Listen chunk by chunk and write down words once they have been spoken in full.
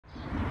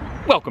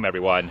Welcome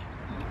everyone.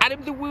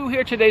 Adam the Woo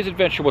here. Today's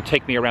adventure will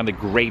take me around the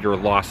greater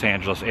Los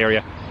Angeles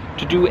area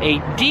to do a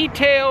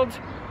detailed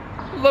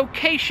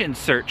location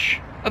search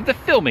of the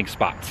filming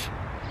spots.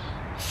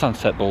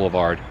 Sunset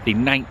Boulevard, the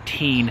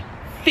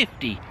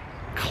 1950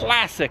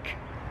 classic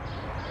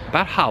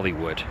about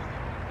Hollywood.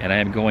 And I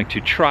am going to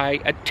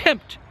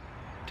attempt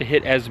to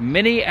hit as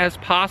many as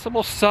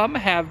possible. Some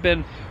have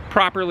been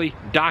properly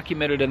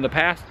documented in the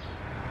past.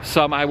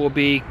 Some I will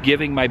be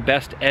giving my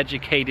best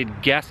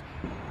educated guess,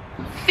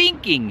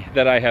 thinking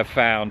that I have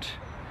found.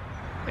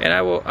 And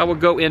I will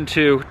go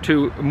into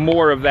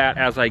more of that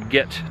as I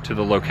get to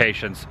the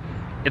locations.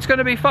 It's going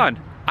to be fun.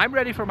 I'm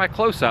ready for my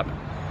close-up,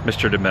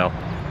 Mr. DeMille,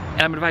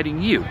 and I'm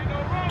inviting you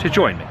to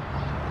join me.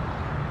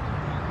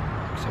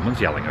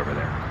 Someone's yelling over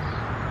there.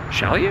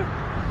 Shall you?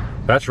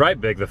 That's right,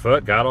 Big the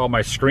Foot. Got all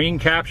my screen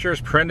captures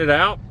printed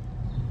out.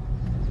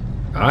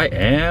 I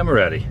am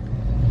ready.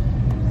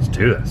 Let's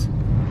do this.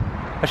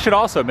 I should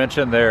also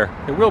mention there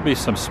will be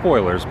some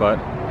spoilers, but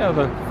you know,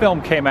 the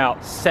film came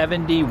out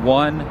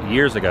 71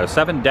 years ago,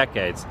 7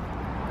 decades.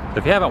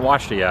 If you haven't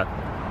watched it yet,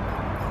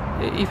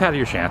 you've had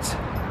your chance.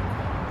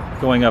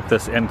 Going up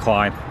this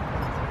incline,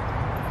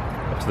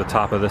 up to the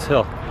top of this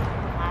hill.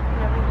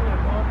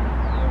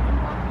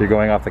 You're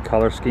going off the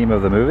color scheme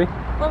of the movie?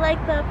 Well,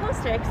 like the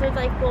poster, because there's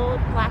like gold,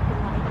 black, and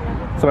white and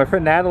everything. So my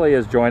friend Natalie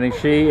is joining.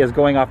 She is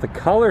going off the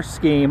color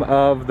scheme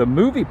of the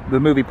movie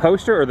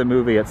poster or the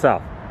movie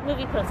itself?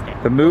 Movie poster.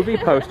 The movie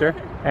poster.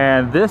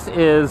 And this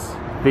is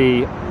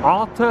the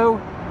Alto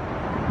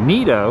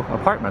Nido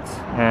Apartments.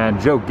 And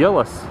Joe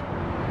Gillis,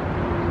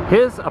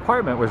 his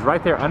apartment was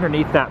right there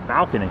underneath that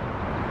balcony.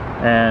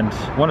 And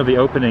one of the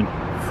opening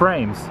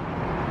frames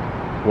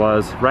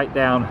was right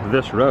down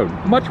this road.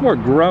 Much more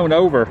grown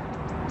over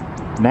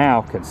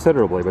now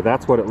considerably, but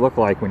that's what it looked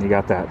like when you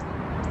got that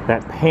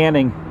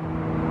panning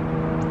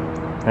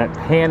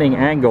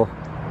angle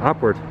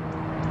upward.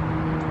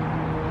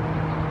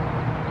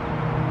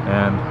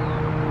 And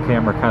the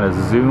camera kind of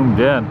zoomed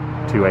in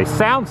to a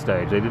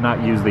soundstage. They did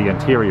not use the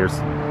interiors,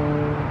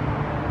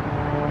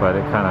 but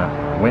it kind of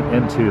went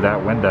into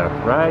that window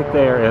right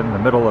there in the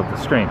middle of the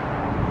screen.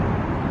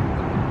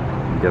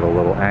 Get a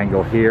little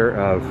angle here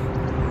of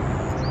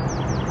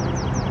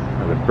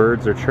the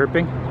birds are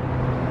chirping.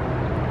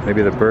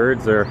 Maybe the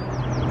birds are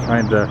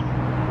trying to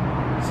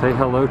say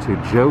hello to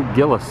Joe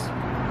Gillis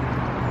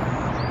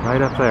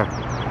right up there.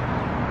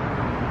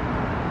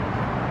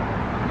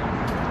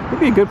 It'd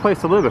be a good place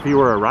to live if you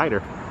were a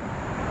writer.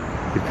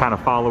 You'd kind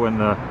of follow in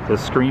the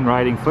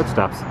screenwriting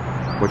footsteps,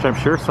 which I'm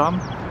sure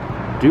some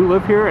do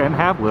live here and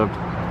have lived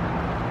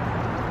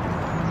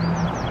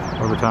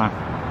over time.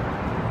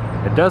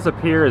 It does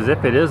appear as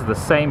if it is the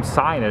same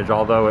signage,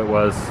 although it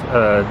was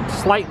a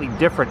slightly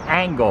different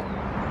angle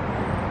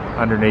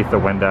underneath the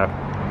window.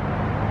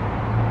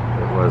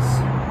 It was,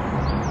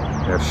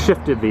 you know,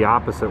 shifted the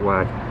opposite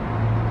way.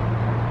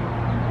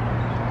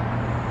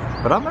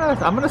 But I'm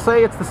gonna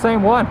say it's the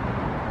same one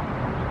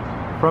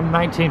from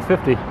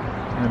 1950.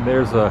 And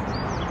there's a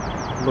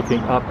looking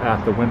up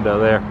at the window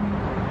there.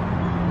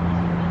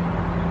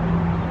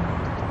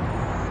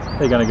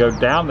 They're gonna go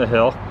down the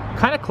hill,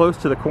 kind of close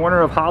to the corner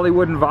of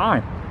Hollywood and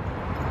Vine,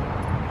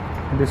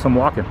 and do some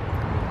walking.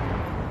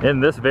 In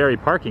this very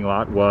parking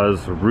lot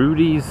was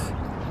Rudy's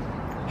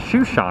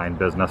shoe shine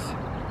business.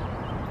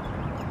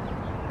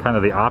 Kind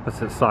of the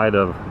opposite side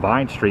of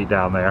Vine Street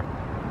down there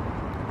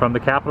from the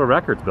Capitol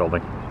Records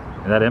building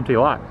in that empty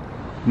lot.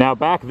 Now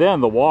back then,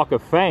 the Walk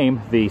of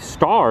Fame, the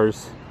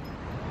stars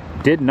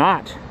did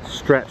not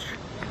stretch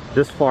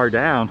this far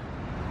down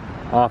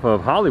off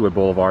of Hollywood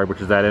Boulevard, which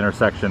is that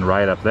intersection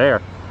right up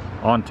there,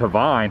 onto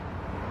Vine.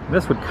 And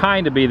this would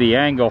kind of be the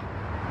angle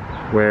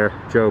where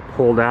Joe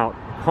pulled out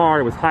the car.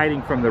 It was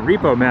hiding from the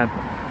repo men.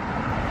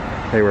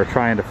 They were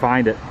trying to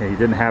find it, and he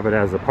didn't have it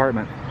as an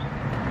apartment.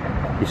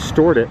 He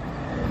stored it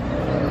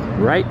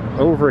right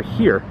over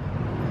here.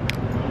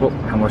 Oh,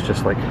 I almost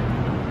just like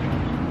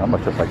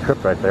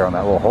tripped right there on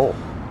that little hole.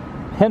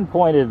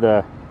 Pinpointed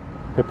the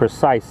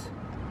precise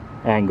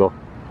angle,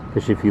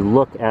 because if you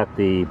look at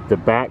the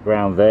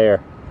background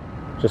there,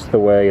 just the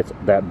way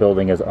that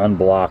building is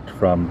unblocked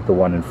from the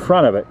one in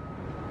front of it,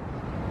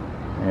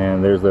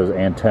 and there's those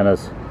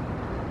antennas,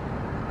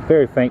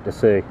 very faint to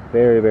see,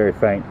 very, very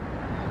faint.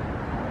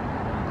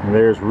 And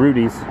there's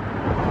Rudy's,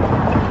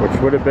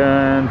 which would have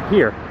been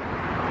here.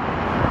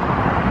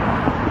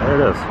 There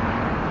it is.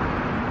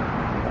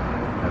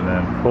 And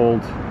then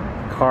pulled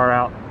the car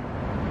out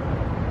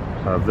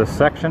of this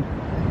section.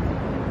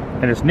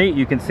 And it's neat,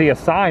 you can see a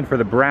sign for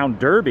the Brown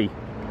Derby.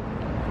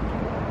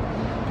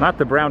 Not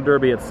the Brown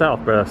Derby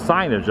itself, but a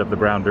signage of the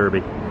Brown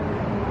Derby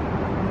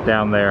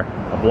down there,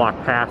 a block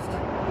past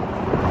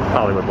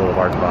Hollywood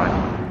Boulevard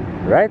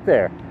Vine. Right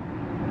there.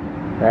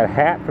 That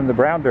hat from the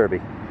Brown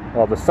Derby.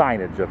 Well, the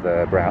signage of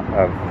the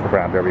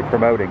Brown Derby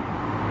promoting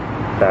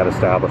that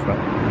establishment.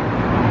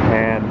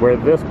 And where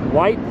this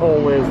light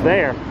pole is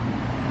there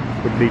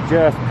would be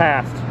just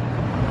past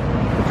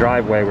the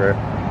driveway where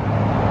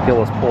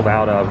Gillis pulled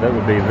out of. That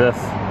would be this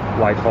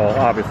light pole,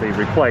 obviously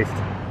replaced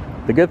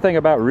The good thing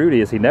about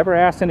Rudy is he never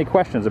asked any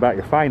questions about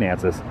your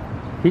finances.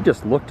 He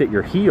just looked at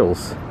your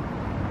heels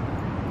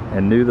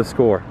and knew the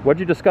score. What'd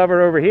you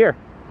discover over here?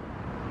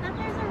 That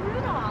there's a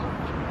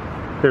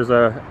Rudolph. There's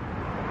a,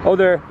 oh,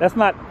 that's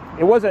not,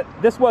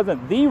 this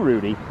wasn't the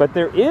Rudy, but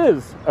there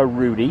is a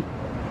Rudy.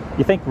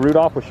 You think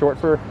Rudolph was short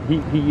for, he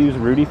used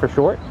Rudy for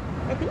short?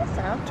 I think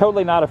so.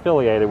 Totally not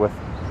affiliated with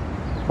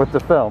the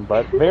film,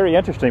 but very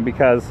interesting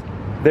because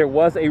there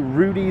was a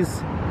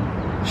Rudy's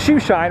shoe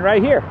shine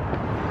right here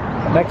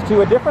next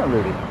to a different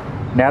Rudy.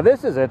 Now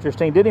this is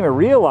interesting, didn't even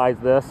realize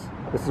this.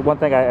 This is one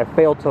thing I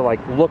failed to like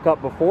look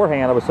up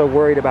beforehand. I was so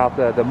worried about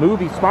the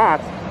movie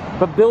spots,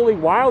 but Billy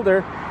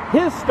Wilder,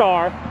 his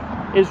star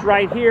is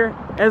right here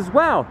as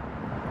well,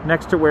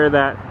 next to where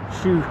that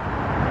shoe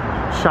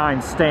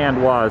shine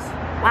stand was.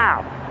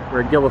 Wow,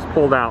 where Gillis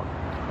pulled out.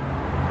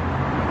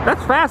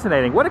 That's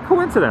fascinating. What a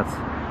coincidence,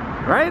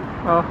 right?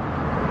 Well,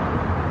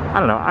 I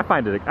don't know. I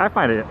find it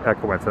a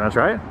coincidence,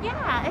 right?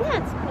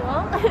 Yeah, it's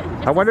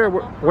cool. I wonder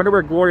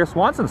where Gloria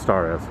Swanson's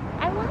star is.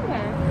 I wonder.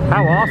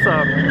 How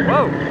awesome!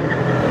 Whoa!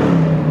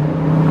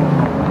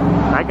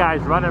 That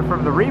guy's running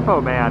from the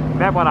repo man. You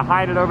might want to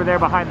hide it over there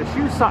behind the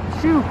shoe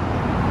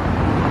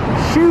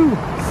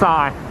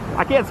sign.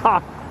 I can't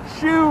talk.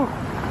 Shoe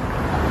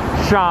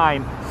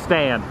shine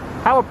stand.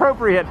 How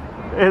appropriate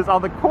is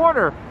on the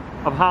corner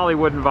of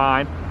Hollywood and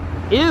Vine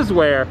is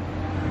where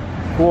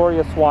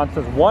Gloria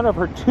Swanson's, one of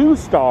her 2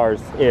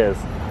 stars is.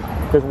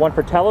 There's one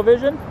for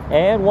television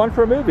and one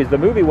for movies. The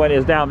movie one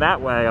is down that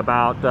way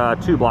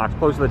about 2 blocks,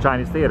 close to the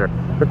Chinese Theater.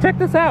 But check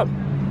this out.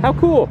 How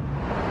cool.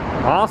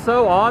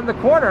 Also on the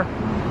corner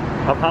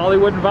of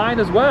Hollywood and Vine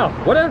as well.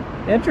 What an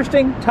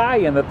interesting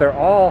tie-in that they're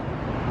all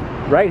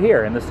right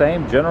here in the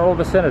same general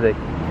vicinity.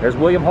 There's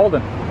William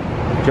Holden,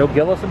 Joe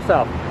Gillis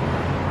himself.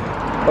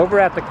 Over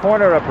at the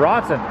corner of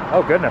Bronson,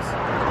 oh goodness, this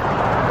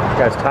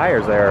guy's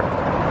tires there.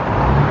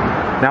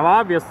 Now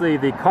obviously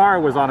the car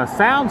was on a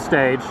sound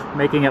stage,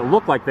 making it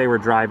look like they were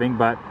driving,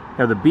 but you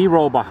know, the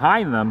B-roll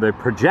behind them, the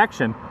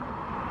projection,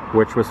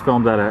 which was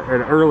filmed at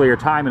an earlier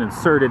time and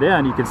inserted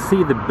in, you can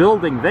see the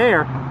building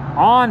there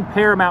on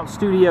Paramount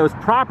Studios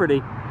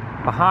property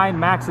behind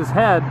Max's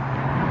head,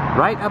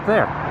 right up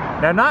there.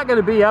 They're not going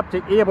to be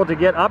able to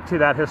get up to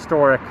that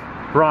historic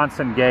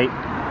Bronson Gate,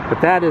 but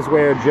that is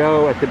where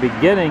Joe at the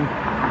beginning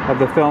of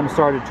the film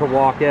started to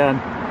walk in.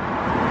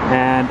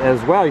 And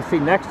as well, you see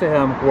next to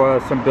him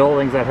was some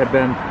buildings that had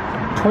been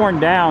torn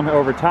down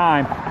over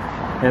time,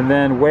 and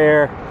then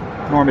where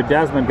Norma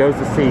Desmond goes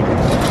to see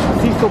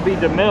Cecil B.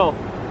 DeMille,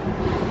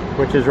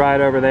 which is right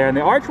over there. And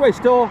the archway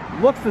still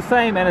looks the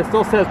same, and it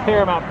still says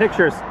Paramount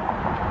Pictures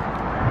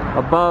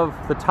above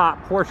the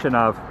top portion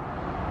of,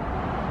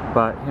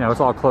 but you know, it's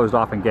all closed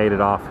off and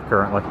gated off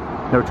currently.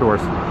 No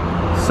tours.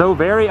 So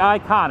very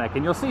iconic.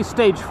 And you'll see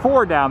stage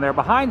 4 down there.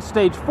 Behind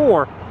stage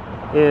 4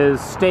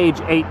 is stage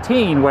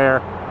 18,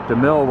 where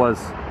DeMille was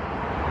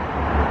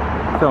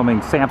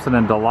filming Samson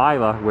and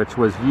Delilah, which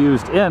was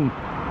used in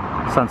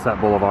Sunset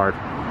Boulevard,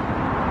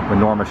 when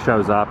Norma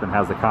shows up and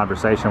has the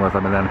conversation with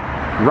him. And then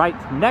right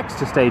next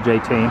to stage 18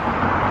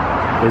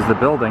 is the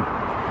building.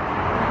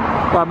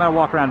 Well, I'm going to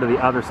walk around to the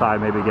other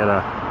side, maybe get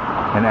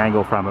an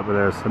angle from it, but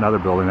there's another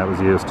building that was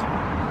used.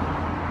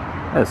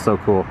 That is so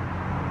cool.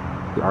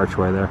 The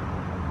archway there.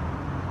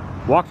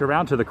 Walked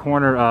around to the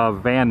corner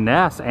of Van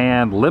Ness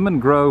and Lemon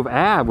Grove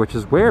Ave, which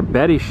is where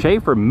Betty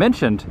Schaefer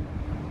mentioned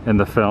in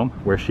the film,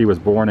 where she was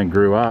born and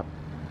grew up,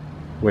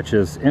 which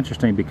is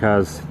interesting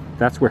because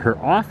that's where her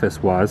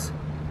office was.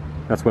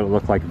 That's what it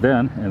looked like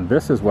then, and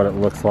this is what it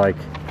looks like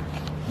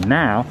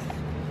now.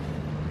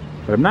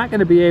 But I'm not going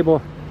to be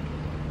able,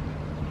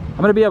 I'm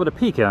going to be able to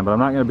peek in, but I'm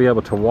not going to be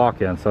able to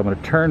walk in. So I'm going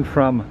to turn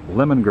from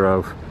Lemon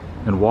Grove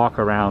and walk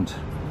around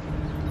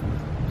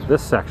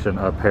this section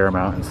of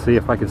Paramount and see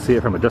if I can see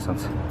it from a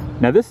distance.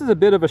 Now this is a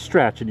bit of a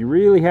stretch and you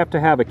really have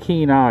to have a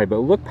keen eye, but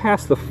look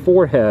past the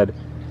forehead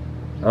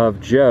of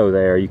Joe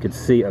there. You can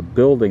see a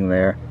building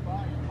there,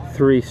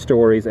 3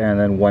 stories and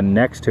then one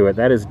next to it.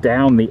 That is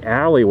down the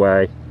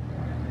alleyway,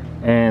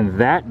 and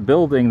that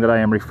building that I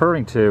am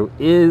referring to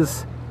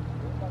is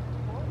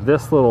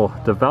this little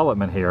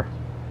development here,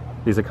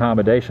 these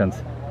accommodations,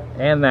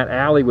 and that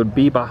alley would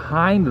be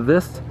behind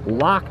this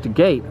locked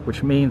gate,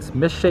 which means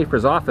Miss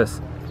Schaefer's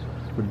office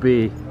would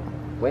be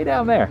way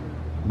down there,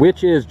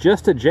 which is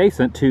just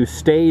adjacent to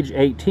stage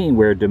 18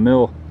 where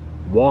DeMille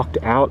walked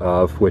out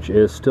of, which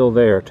is still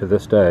there to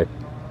this day,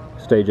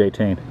 stage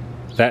 18.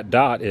 That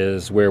dot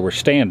is where we're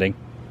standing,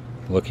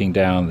 looking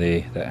down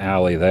the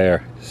alley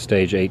there.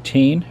 Stage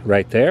 18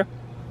 right there,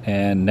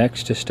 and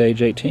next to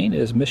stage 18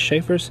 is Miss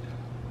Schaefer's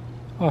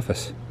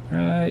office.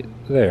 Right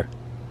there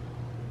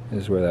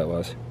is where that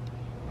was.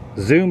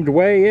 Zoomed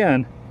way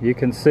in, you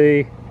can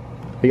see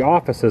the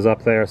offices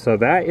up there, so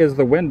that is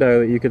the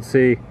window that you could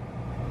see,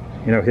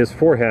 you know, his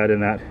forehead in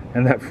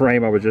that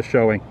frame I was just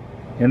showing,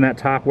 in that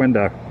top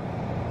window.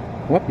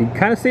 Well, you can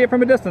kind of see it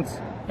from a distance.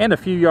 And a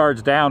few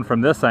yards down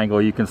from this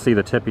angle, you can see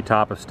the tippy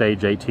top of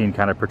stage 18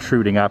 kind of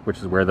protruding up, which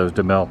is where those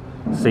DeMille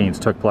scenes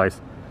took place.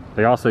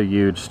 They also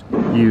used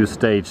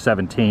stage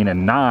 17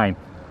 and 9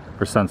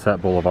 for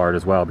Sunset Boulevard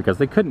as well, because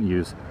they couldn't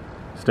use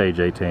Stage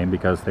 18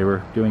 because they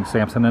were doing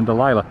Samson and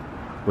Delilah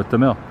with the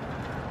mill.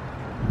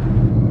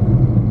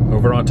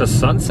 Over onto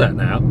Sunset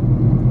now,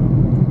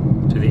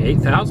 to the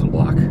 8000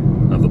 block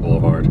of the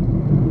Boulevard.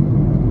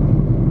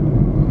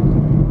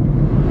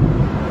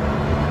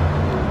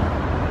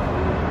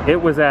 It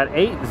was at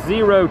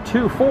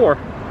 8024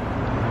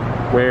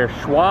 where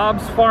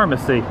Schwab's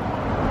Pharmacy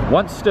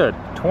once stood,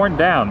 torn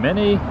down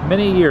many,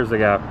 many years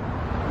ago.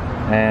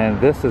 And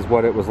this is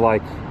what it was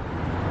like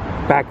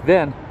back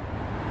then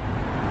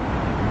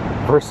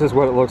versus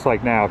what it looks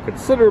like now.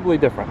 Considerably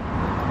different.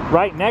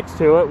 Right next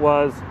to it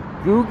was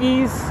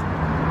Googie's,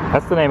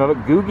 that's the name of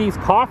it, Googie's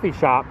Coffee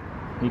Shop.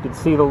 You can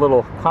see the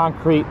little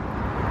concrete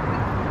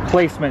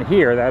placement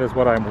here. That is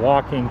what I'm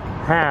walking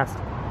past.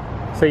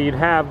 So you'd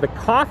have the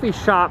coffee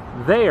shop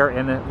there,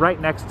 and then right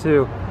next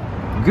to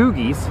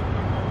Googie's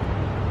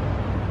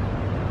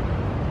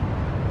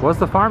was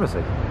the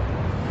pharmacy.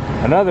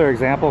 Another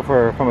example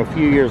from a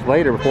few years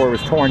later, before it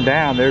was torn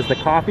down, there's the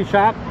coffee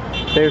shop,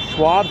 there's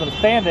Schwab's. I'm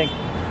standing.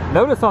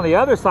 Notice on the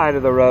other side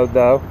of the road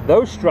though,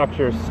 those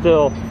structures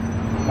still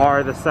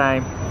are the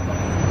same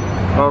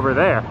over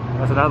there.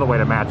 That's another way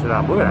to match it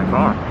up. Look at that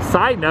car.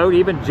 Side note,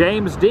 even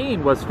James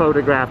Dean was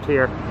photographed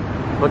here.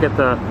 Look at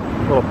the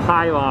little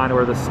pylon,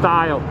 or the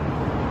style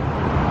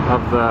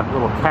of the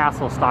little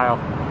castle style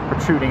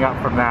protruding up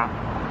from that.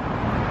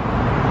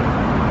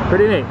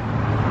 Pretty neat.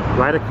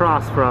 Right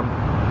across from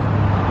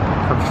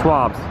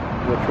Schwab's,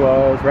 which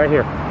was right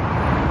here.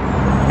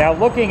 Now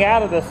looking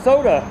out of the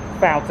soda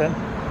fountain,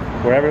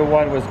 where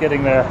everyone was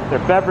getting their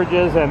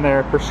beverages and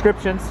their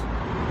prescriptions,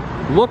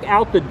 look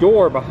out the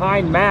door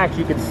behind Max.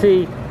 You can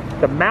see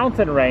the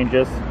mountain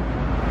ranges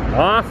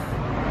off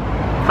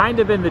kind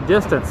of in the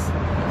distance.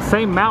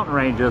 Same mountain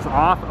ranges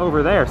off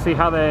over there. See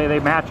how they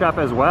match up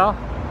as well?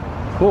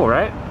 Cool,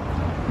 right?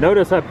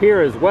 Notice up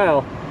here as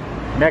well,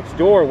 next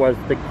door was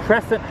the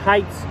Crescent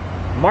Heights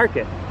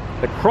Market,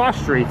 the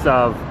cross streets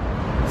of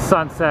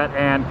Sunset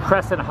and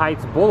Crescent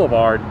Heights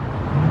Boulevard,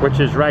 which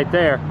is right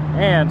there.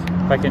 And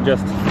if I can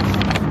just,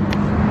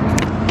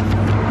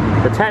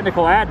 the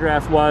technical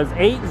address was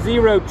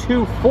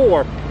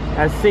 8024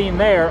 as seen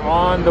there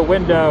on the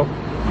window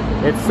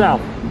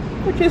itself,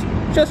 which is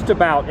just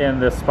about in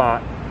this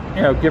spot,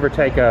 you know, give or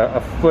take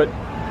a foot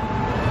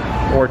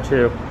or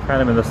two,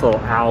 kind of in this little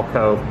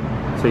alcove.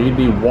 So you'd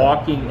be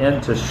walking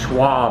into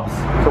Schwab's.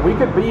 So we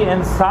could be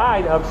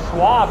inside of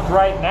Schwab's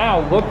right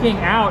now, looking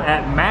out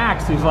at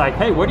Max, who's like,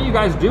 "Hey, what are you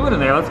guys doing in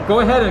there? Let's go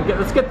ahead and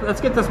let's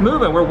get this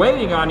moving. We're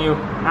waiting on you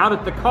out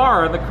at the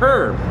car on the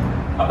curb."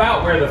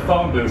 About where the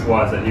phone booth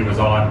was that he was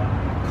on,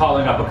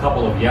 calling up a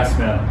couple of yes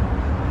men.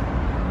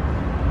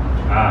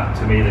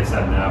 To me, they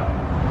said no.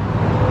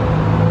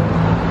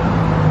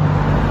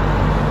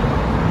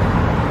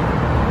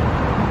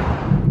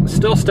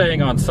 Still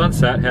staying on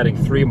Sunset, heading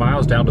 3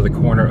 miles down to the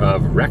corner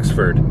of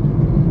Rexford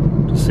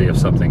to see if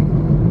something,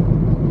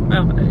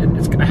 well,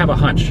 it's gonna have a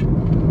hunch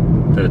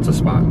that it's a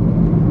spot.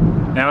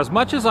 Now, as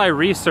much as I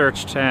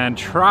researched and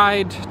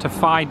tried to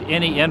find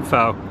any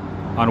info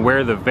on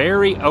where the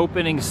very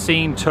opening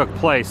scene took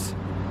place,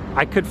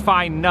 I could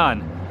find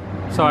none.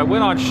 So I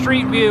went on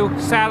Street View,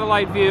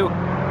 Satellite View,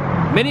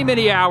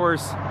 many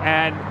hours,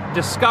 and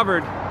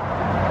discovered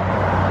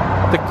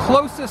the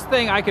closest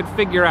thing I could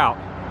figure out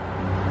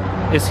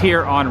is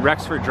here on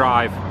Rexford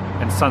Drive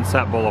and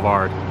Sunset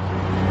Boulevard,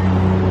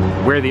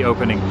 where the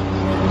opening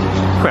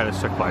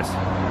credits took place.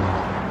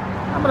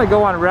 I'm gonna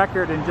go on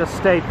record and just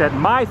state that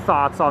my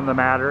thoughts on the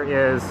matter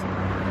is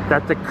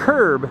that the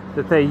curb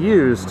that they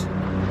used,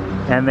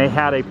 and they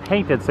had a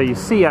painted, so you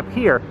see up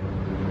here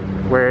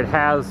where it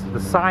has the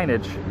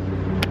signage.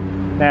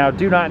 Now,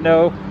 do not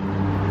know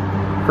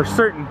for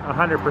certain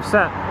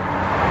 100%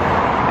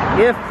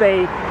 if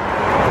they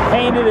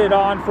painted it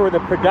on for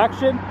the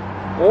production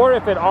or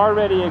if it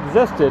already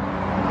existed,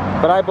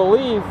 but I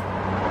believe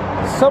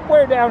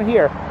somewhere down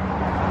here,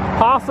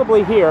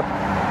 possibly here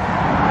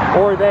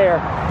or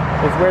there,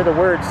 is where the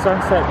words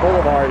Sunset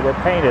Boulevard were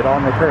painted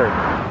on the curb.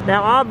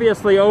 Now,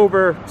 obviously,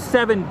 over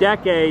 7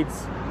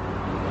 decades,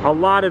 a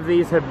lot of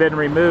these have been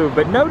removed,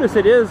 but notice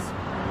it is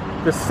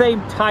the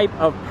same type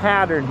of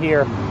pattern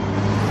here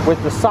with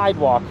the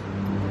sidewalk.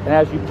 And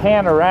as you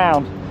pan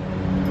around,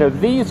 you know,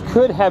 these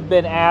could have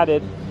been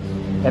added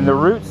and the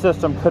root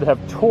system could have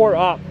tore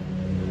up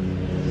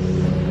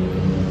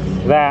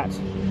that.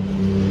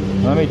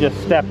 Let me just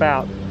step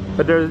out.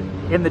 But there's,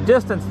 in the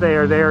distance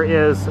there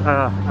is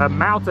a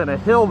mountain, a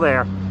hill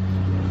there.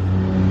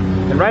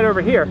 And right over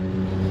here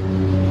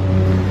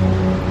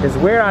is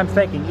where I'm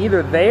thinking,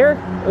 either there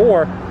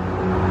or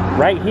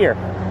right here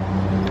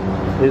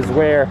is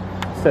where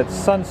it said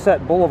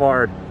Sunset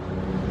Boulevard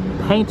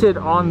painted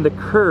on the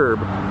curb.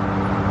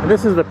 And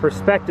this is the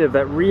perspective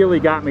that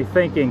really got me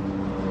thinking,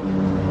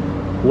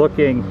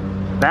 looking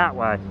that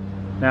way.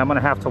 Now I'm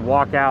gonna have to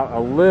walk out a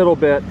little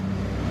bit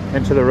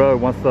into the road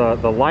once the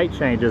light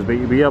changes, but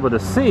you'll be able to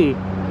see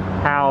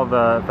how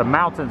the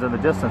mountains in the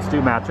distance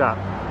do match up.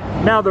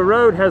 Now the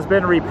road has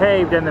been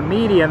repaved, and the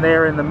median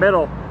there in the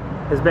middle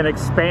has been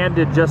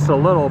expanded just a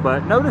little,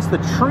 but notice the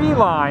tree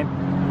line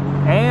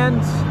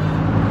and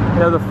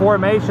the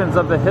formations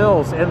of the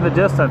hills in the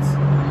distance.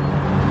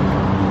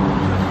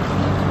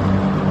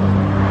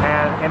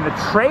 And in the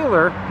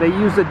trailer, they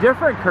use a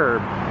different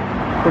curb,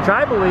 which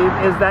I believe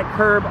is that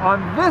curb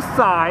on this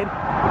side,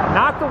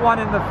 not the one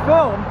in the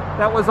film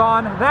that was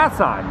on that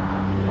side.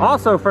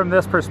 Also from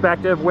this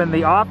perspective, when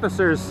the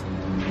officers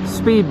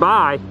speed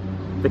by,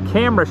 the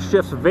camera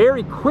shifts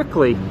very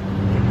quickly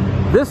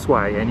this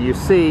way, and you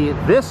see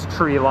this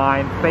tree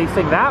line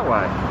facing that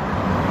way.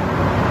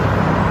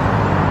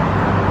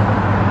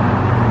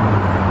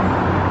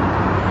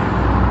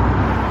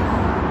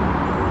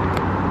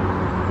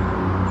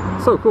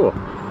 So cool.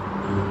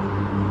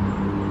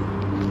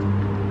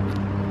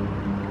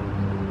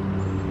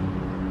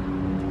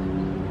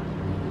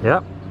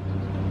 Yep.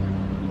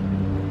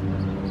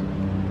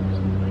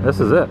 This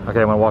is it. Okay, I'm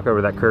gonna walk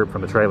over that curb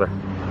from the trailer.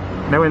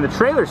 Now in the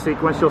trailer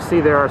sequence, you'll see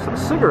there are some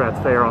cigarettes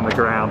there on the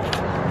ground.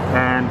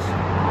 And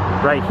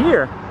right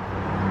here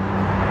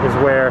is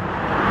where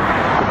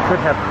we could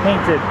have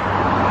painted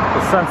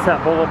the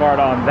Sunset Boulevard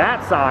on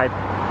that side,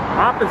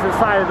 opposite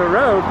side of the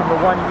road from the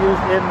one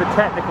used in the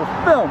technical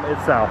film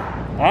itself.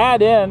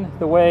 Add in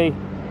the way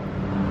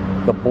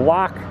the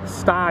block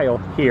style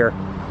here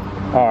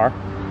are,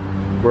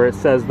 where it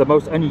says the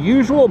most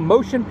unusual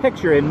motion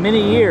picture in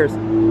many years,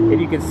 and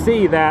you can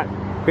see that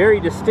very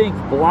distinct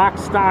block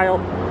style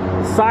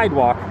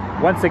sidewalk.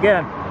 Once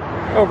again,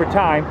 over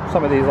time,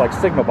 some of these like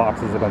signal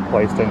boxes have been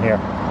placed in here.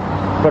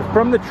 But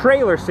from the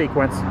trailer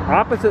sequence,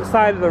 opposite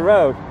side of the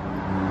road,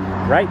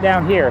 right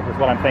down here is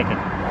what I'm thinking.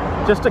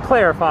 Just to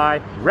clarify,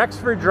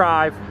 Rexford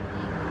Drive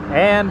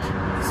and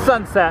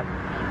Sunset,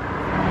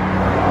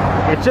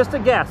 it's just a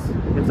guess.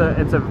 It's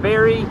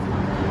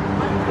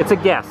a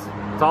guess.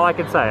 That's all I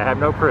can say. I have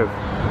no proof.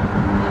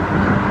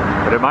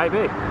 But it might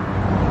be.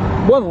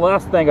 One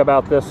last thing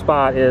about this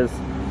spot is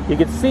you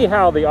can see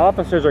how the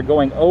officers are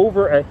going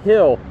over a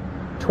hill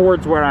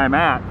towards where I'm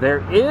at.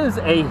 There is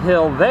a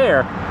hill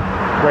there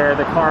where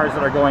the cars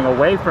that are going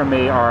away from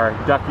me are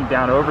ducking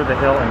down over the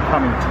hill and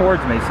coming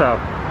towards me. So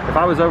if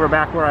I was over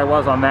back where I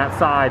was on that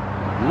side,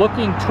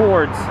 looking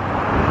towards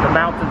the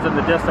mountains in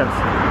the distance,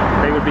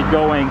 they would be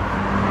going,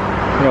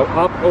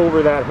 up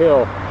over that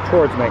hill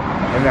towards me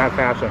in that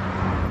fashion.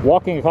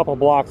 Walking a couple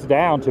blocks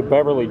down to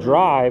Beverly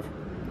Drive,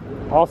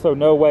 also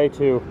no way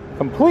to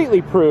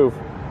completely prove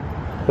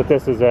that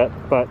this is it,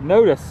 but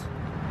notice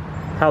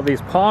how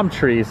these palm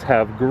trees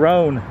have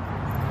grown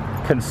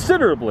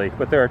considerably,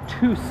 but there are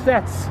two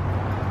sets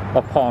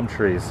of palm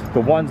trees. The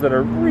ones that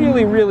are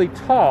really, really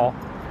tall,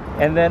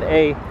 and then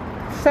a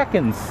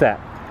second set,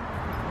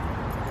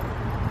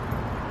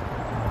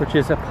 which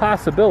is a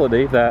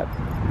possibility that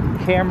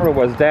camera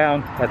was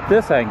down at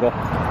this angle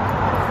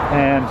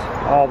and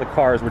all the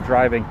cars were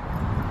driving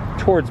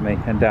towards me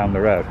and down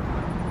the road.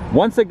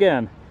 Once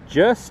again,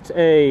 just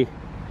a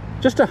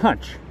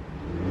hunch.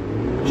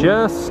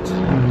 Just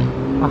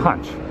a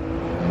hunch.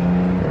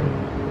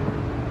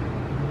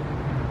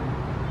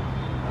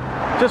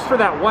 Just for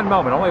that one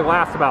moment. Only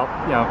lasts about,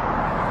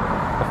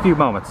 a few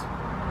moments.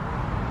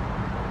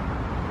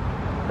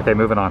 Okay,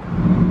 moving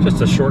on.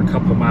 Just a short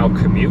couple mile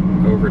commute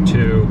over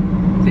to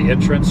the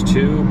entrance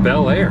to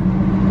Bel Air.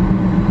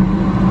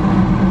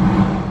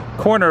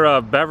 Corner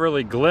of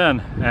Beverly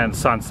Glen and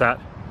Sunset.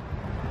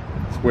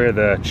 It's where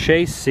the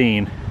chase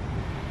scene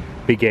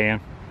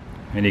began.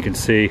 And you can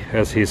see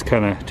as he's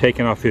kind of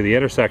taking off through the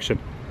intersection,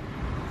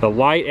 the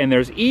light, and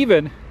there's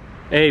even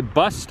a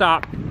bus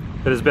stop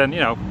that has been,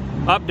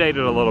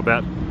 updated a little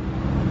bit.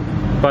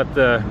 But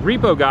the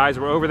repo guys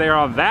were over there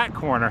on that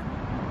corner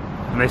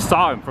and they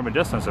saw him from a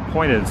distance and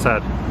pointed and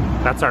said,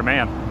 "That's our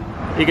man."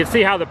 You can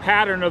see how the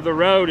pattern of the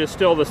road is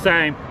still the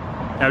same.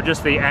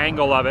 Just the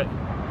angle of it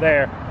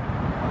there.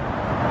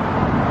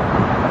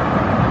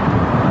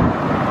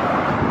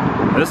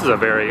 This is a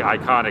very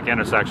iconic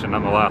intersection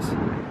nonetheless.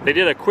 They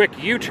did a quick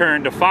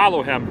U-turn to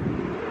follow him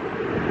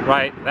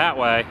right that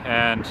way,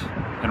 and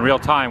in real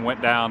time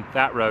went down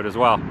that road as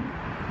well,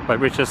 but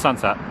reaches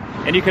Sunset.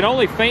 And you can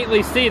only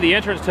faintly see the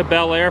entrance to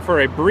Bel Air for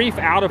a brief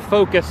out of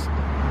focus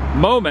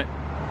moment.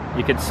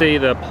 You can see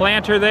the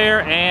planter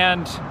there,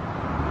 and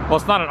well,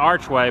 it's not an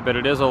archway, but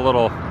it is a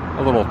little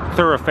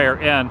thoroughfare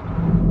in.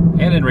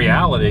 And in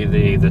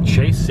reality, the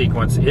chase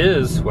sequence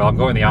is, well, I'm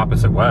going the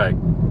opposite way,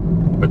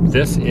 but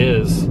this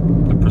is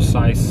the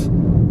precise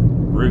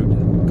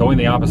route. Going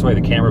the opposite way,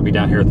 the camera would be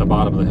down here at the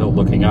bottom of the hill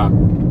looking up.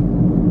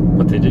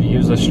 But they did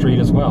use this street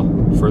as well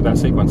for that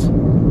sequence.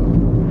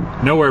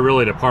 Nowhere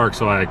really to park,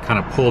 so I kind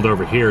of pulled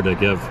over here to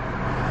give,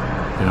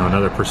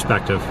 another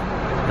perspective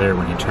there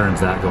when he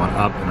turns that going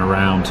up and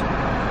around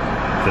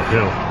the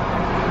hill.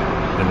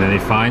 And then he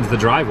finds the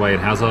driveway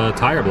and has a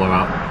tire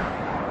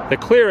blowout. The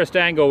clearest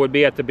angle would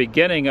be at the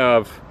beginning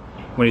of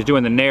when he's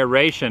doing the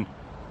narration,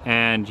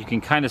 and you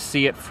can kind of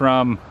see it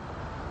from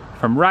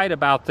right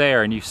about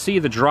there, and you see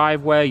the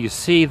driveway, you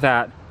see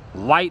that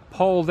light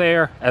pole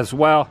there as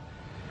well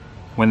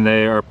when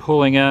they are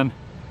pulling in.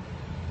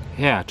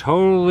 Yeah,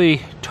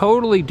 totally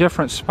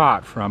different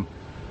spot from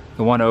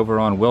the one over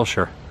on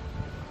Wilshire.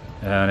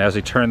 And as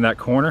he turned that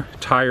corner,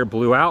 tire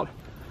blew out,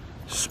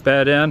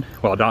 sped in,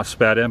 well, not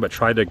sped in, but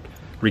tried to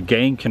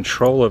regain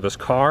control of his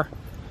car,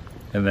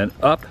 and then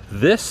up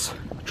this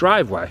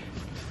driveway.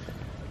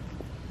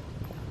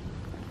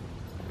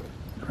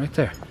 Right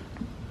there.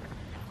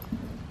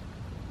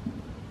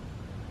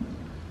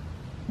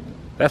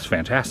 That's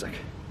fantastic.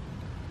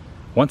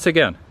 Once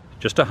again,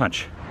 just a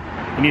hunch.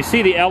 And you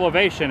see the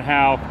elevation,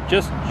 how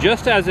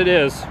just as it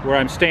is where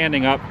I'm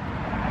standing up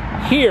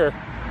here,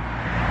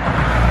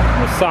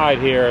 on the side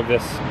here of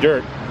this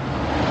dirt,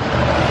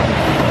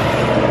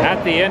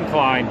 at the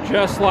incline,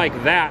 just like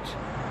that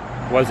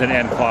was an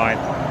incline.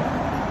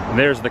 And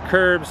there's the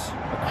curbs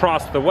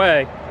across the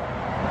way.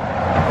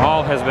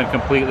 All has been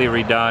completely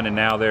redone, and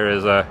now there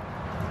is a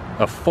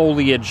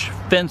foliage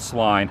fence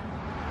line.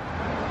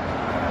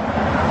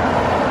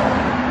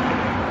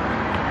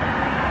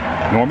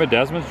 Norma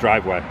Desmond's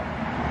driveway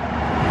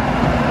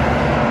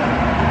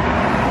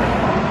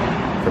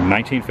from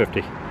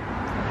 1950.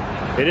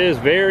 It is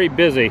very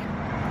busy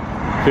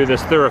through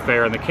this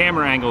thoroughfare, and the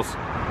camera angle's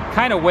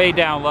kind of way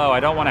down low. I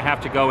don't want to have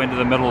to go into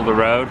the middle of the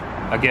road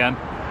again.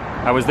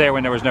 I was there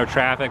when there was no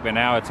traffic, but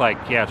now it's like,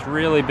 yeah, it's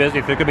really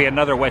busy. There could be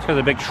another way. It's because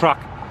of a big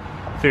truck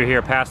through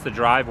here past the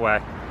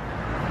driveway.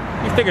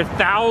 You figure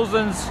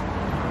thousands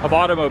of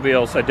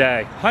automobiles a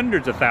day,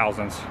 hundreds of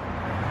thousands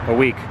a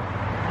week.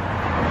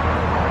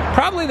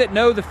 Probably that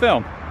know the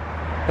film,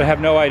 but have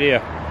no idea.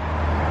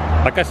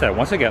 Like I said,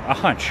 once again, a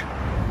hunch.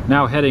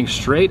 Now heading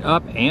straight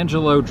up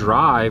Angelo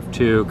Drive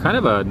to kind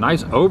of a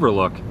nice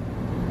overlook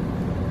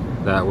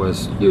that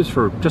was used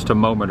for just a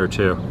moment or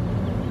two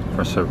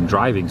for some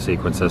driving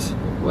sequences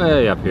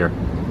way up here.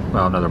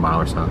 Well, another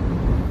mile or so.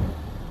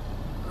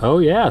 Oh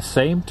yeah,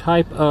 same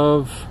type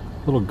of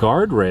little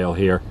guardrail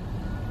here.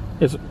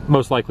 It's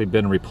most likely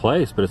been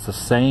replaced, but it's the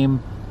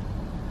same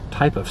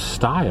type of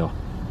style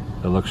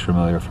that looks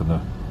familiar from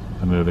the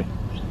movie.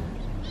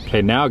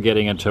 Okay, now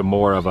getting into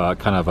more of a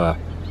kind of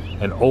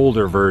an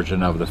older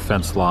version of the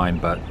fence line,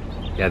 but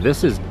yeah,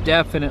 this is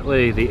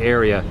definitely the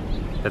area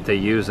that they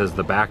use as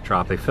the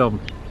backdrop. They filmed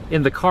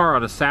in the car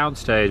on a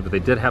soundstage, but they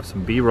did have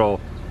some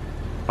B-roll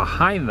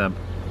behind them,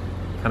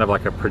 kind of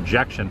like a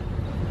projection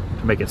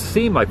to make it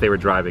seem like they were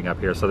driving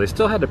up here. So they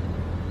still had to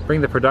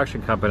bring the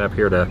production company up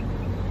here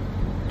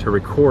to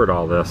record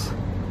all this,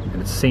 and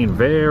it's seen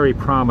very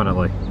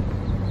prominently.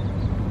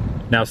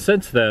 Now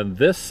since then,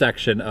 this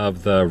section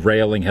of the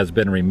railing has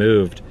been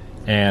removed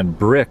and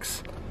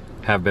bricks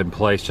have been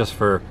placed just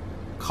for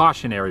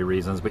cautionary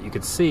reasons, but you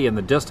can see in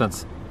the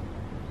distance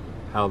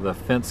how the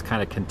fence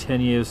kind of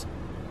continues,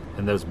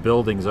 and those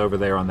buildings over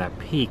there on that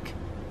peak,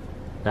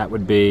 that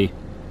would be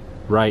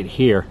right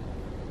here,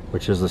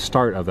 which is the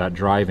start of that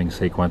driving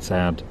sequence.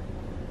 And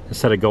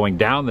instead of going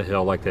down the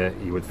hill like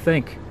you would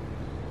think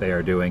they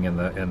are doing in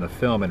the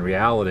film, in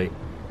reality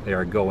they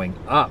are going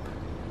up,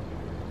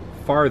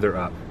 farther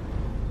up.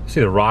 See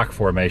the rock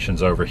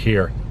formations over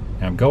here,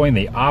 and I'm going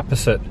the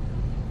opposite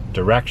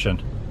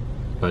direction,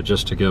 but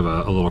just to give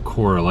a little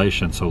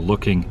correlation, so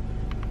looking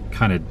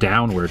kind of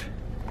downward.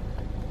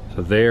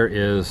 So there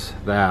is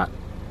that,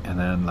 and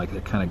then like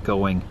they're kind of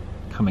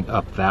coming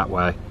up that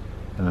way,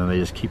 and then they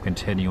just keep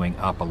continuing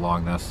up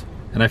along this.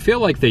 And I feel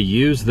like they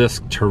use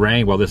this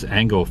terrain, well, this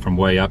angle from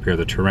way up here,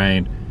 the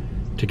terrain,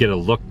 to get a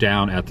look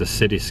down at the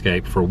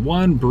cityscape for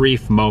one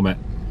brief moment.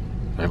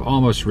 I've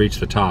almost reached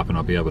the top, and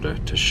I'll be able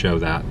to show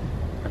that.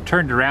 I've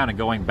turned around and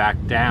going back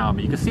down,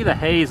 but you can see the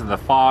haze and the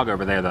fog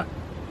over there.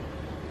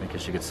 I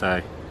guess you could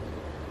say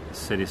the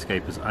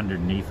cityscape is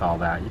underneath all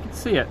that. You can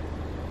see it.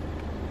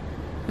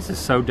 This is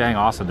so dang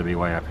awesome to be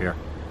way up here.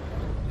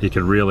 You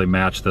can really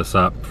match this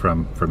up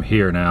from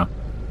here now,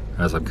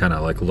 as I'm kind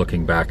of like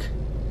looking back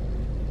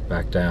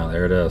down.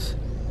 There it is.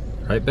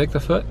 Right,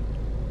 Bigfoot?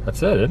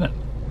 That's it, isn't it?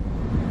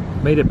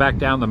 Made it back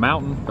down the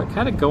mountain, but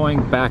kind of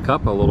going back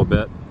up a little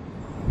bit.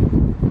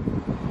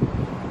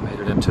 Made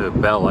it into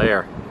Bel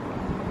Air.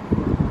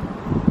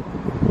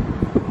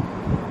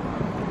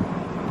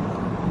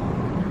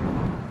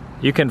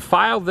 You can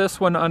file this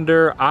one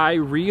under, I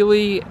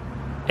really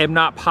am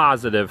not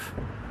positive,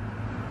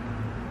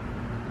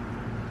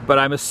 but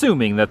I'm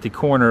assuming that the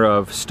corner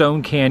of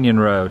Stone Canyon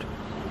Road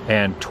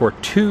and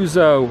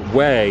Tortuzo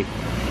Way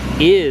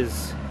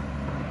is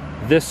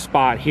this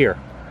spot here.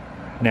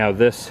 Now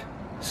this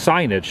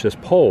signage, this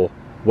pole,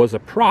 was a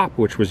prop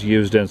which was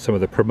used in some of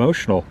the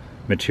promotional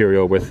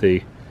material with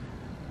the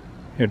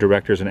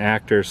directors and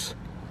actors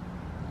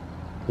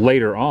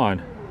later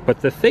on.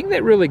 But the thing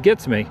that really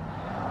gets me,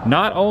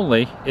 not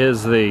only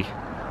is the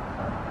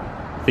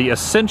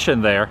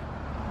ascension there,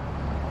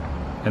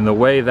 and the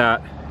way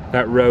that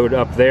road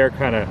up there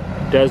kind of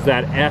does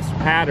that S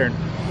pattern,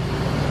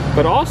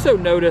 but also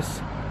notice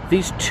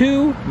these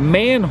two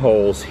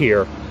manholes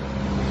here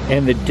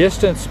and the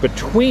distance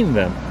between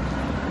them.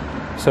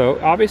 So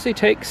obviously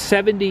take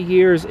 70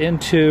 years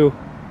into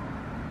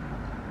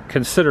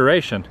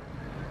consideration,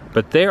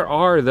 but there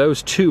are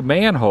those two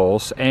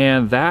manholes,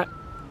 and that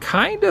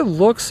kind of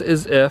looks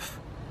as if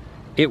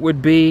it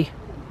would be,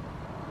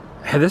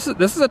 this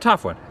is a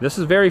tough one. This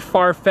is very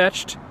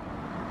far-fetched.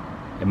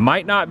 It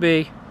might not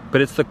be,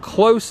 but it's the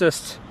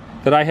closest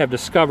that I have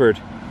discovered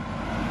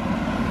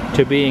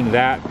to being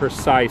that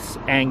precise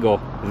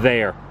angle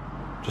there.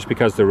 Just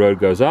because the road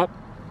goes up,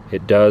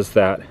 it does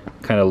that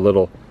kind of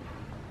little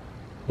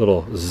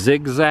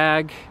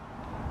zigzag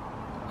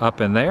up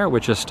in there,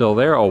 which is still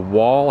there. A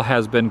wall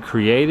has been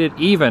created.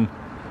 Even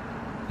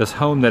this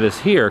home that is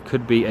here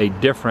could be a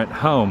different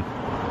home.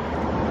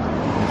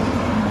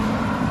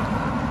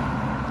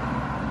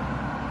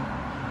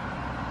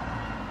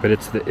 But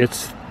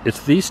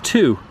it's these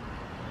two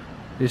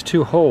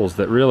holes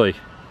that really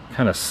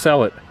kind of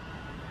sell it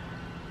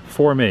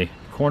for me.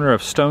 Corner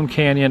of Stone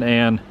Canyon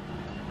and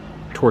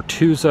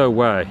Tortuga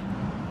Way.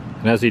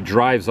 And as he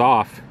drives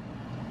off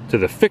to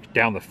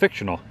down the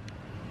fictional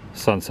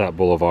Sunset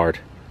Boulevard,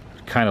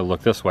 kind of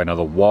look this way. Now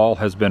the wall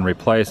has been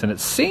replaced, and it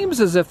seems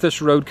as if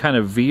this road kind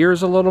of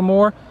veers a little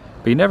more,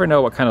 but you never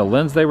know what kind of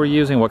lens they were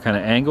using, what kind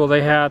of angle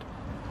they had.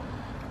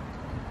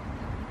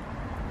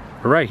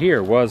 But right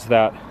here was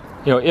that,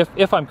 you know,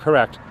 if I'm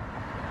correct,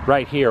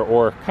 right here,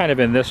 or kind of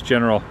in this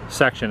general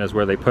section, is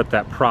where they put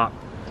that prop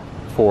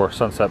for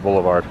Sunset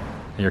Boulevard.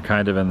 And you're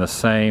kind of in the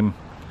same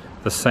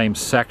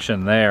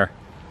section there.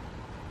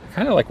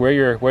 Kind of like where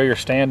you're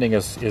standing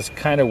is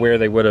kind of where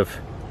they would have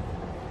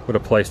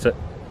placed it.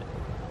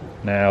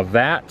 Now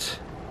that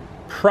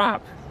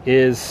prop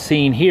is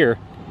seen here,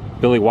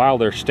 Billy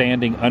Wilder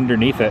standing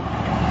underneath it.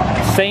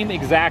 Same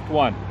exact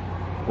one,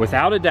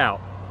 without a doubt.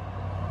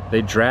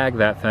 They dragged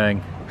that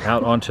thing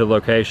out onto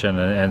location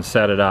and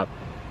set it up,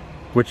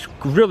 which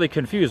really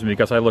confused me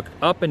because I looked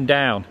up and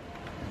down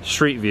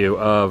street view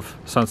of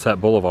Sunset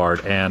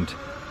Boulevard, and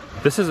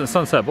this isn't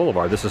Sunset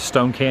Boulevard, this is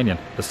Stone Canyon,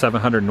 the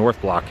 700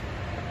 North block.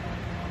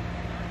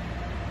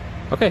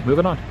 Okay,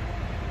 moving on.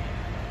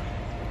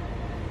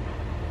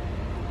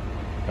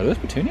 Are those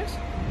petunias?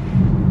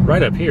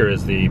 Right up here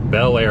is the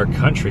Bel Air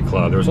Country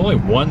Club. There was only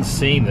one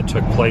scene that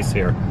took place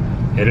here,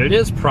 and it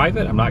is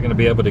private. I'm not going to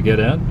be able to get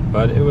in,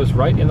 but it was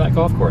right in that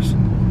golf course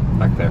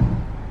back there.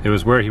 It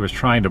was where he was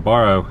trying to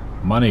borrow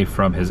money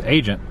from his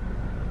agent,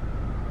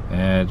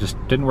 and it just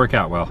didn't work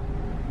out well.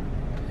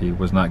 He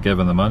was not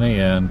given the money,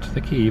 and I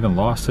think he even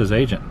lost his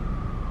agent.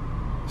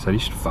 He said you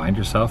should find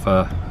yourself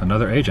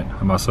another agent.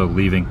 I'm also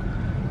leaving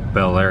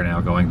Bel Air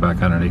now, going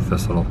back underneath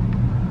this little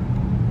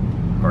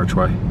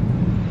archway.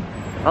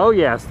 Oh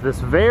yes, this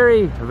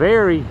very,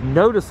 very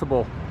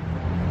noticeable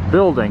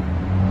building.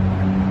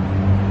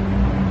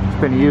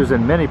 It's been used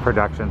in many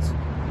productions,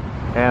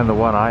 and the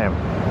one I am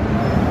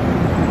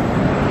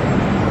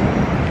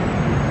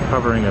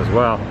covering as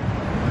well.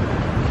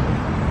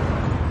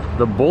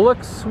 The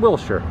Bullock's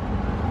Wilshire,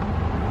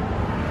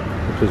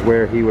 which is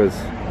where he was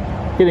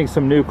getting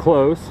some new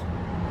clothes.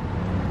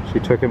 She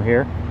took him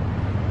here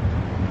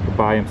to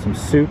buy him some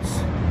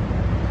suits.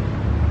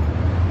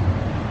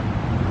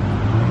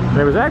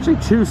 There was actually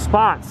two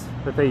spots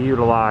that they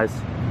utilized.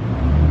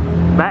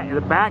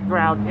 The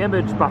background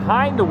image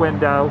behind the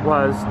window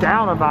was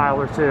down a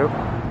mile or two.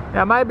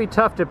 Now, it might be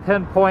tough to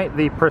pinpoint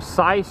the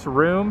precise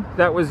room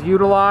that was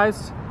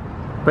utilized,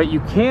 but you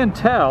can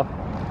tell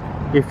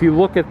if you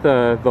look at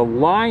the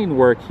line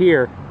work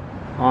here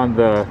on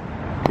the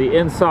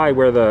inside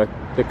where the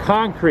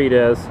concrete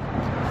is.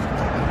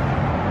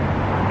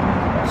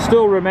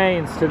 Still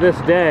remains to this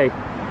day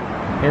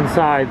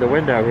inside the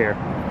window here.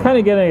 Kind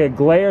of getting a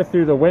glare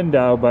through the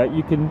window, but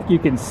you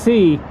can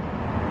see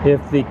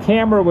if the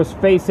camera was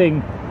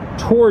facing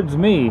towards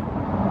me,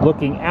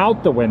 looking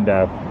out the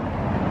window,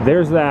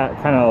 there's that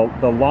kind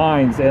of the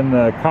lines in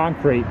the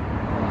concrete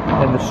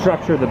and the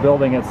structure of the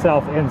building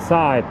itself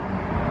inside.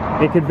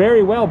 It could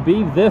very well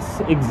be this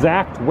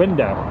exact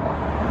window,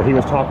 but he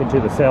was talking to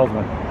the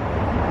salesman.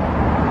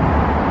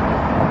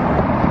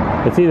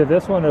 It's either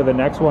this one or the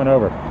next one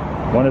over.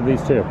 One of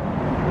these two.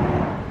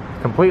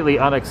 Completely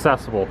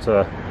inaccessible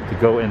to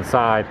go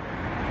inside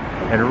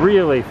and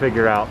really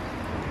figure out,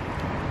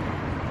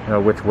 you know,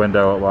 which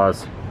window it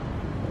was.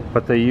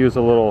 But they use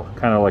a little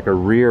kind of like a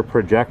rear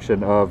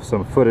projection of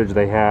some footage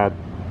they had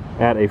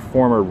at a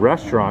former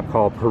restaurant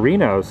called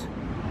Perino's,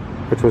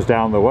 which was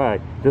down the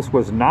way. This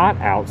was not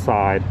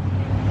outside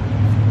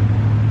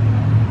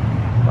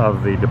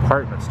of the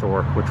department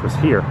store, which was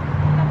here.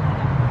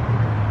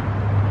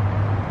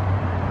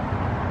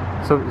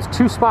 So there's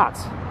two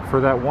spots for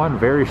that one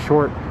very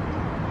short,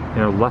 you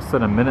know, less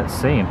than a minute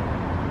scene.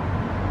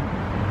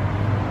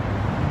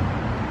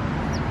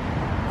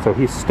 So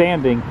he's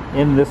standing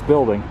in this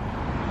building,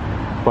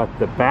 but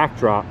the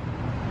backdrop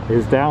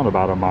is down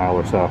about a mile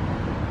or so.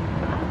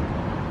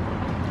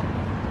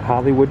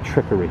 Hollywood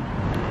trickery.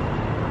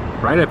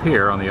 Right up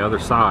here on the other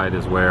side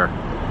is where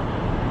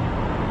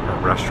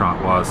that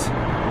restaurant was.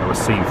 That was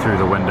seen through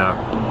the window.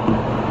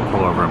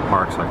 Pull over and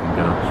park so I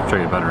can show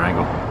you a better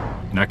angle.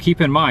 Now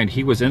keep in mind,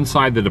 he was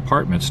inside the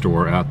department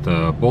store at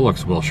the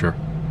Bullock's Wilshire,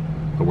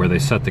 but where they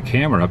set the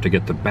camera up to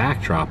get the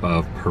backdrop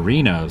of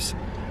Perino's,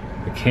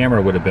 the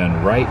camera would have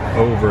been right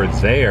over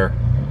there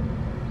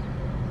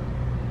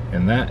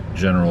in that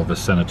general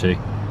vicinity,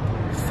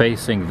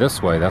 facing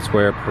this way. That's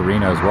where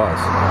Perino's was.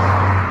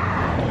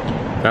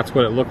 That's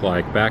what it looked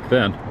like back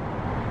then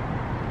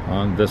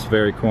on this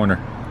very corner.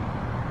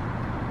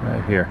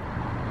 Right here.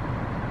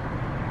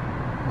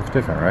 Looks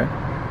different, right?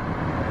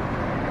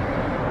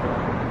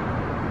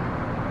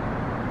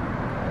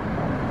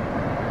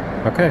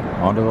 Okay,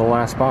 on to the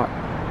last spot.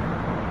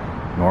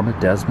 Norma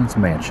Desmond's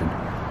mansion.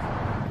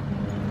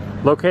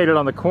 Located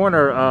on the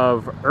corner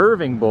of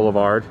Irving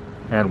Boulevard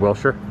and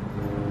Wilshire.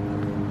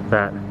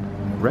 That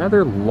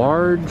rather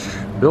large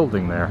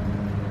building there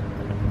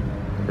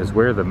is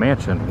where the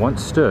mansion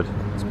once stood.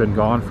 It's been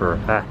gone for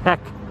a heck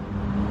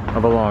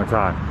of a long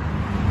time.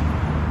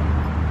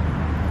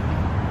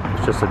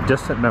 It's just a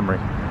distant memory.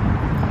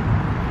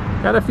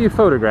 Got a few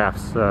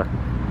photographs to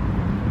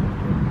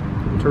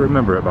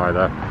remember it by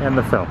though, and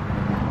the film.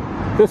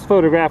 This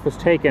photograph was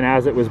taken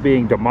as it was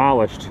being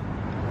demolished,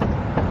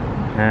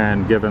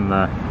 and given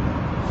the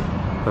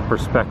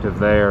perspective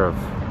there of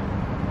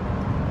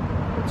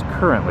what it's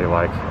currently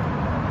like.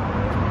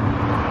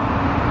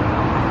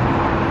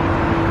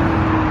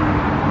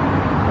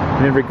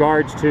 And in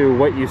regards to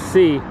what you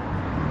see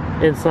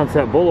in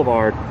Sunset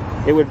Boulevard,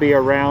 it would be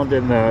around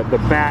in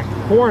the back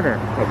corner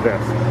of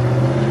this.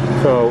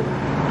 So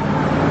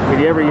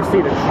whenever you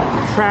see the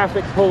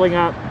traffic pulling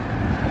up,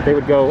 they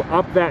would go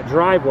up that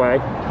driveway,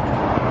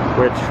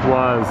 which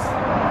was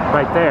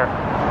right there,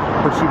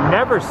 which you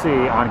never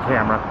see on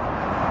camera,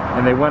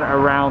 and they went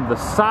around the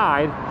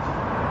side,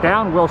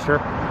 down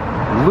Wilshire,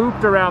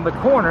 looped around the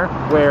corner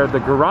where the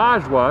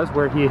garage was,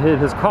 where he hid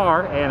his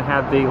car and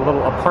had the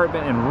little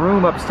apartment and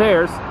room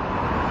upstairs,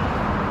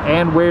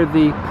 and where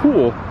the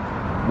pool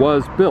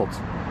was built.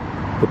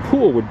 The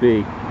pool would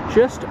be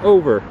just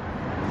over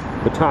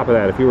the top of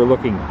that. If you were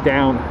looking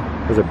down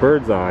as a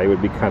bird's eye, it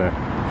would be kind of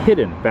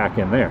hidden back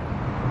in there.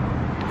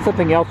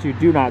 Something else you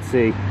do not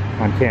see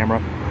on camera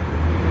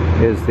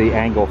is the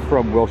angle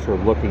from Wilshire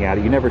looking at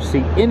it. You never see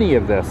any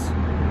of this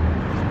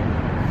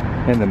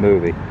in the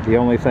movie. The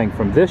only thing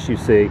from this you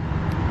see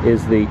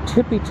is the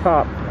tippy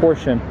top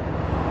portion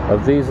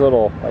of these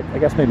little, like, I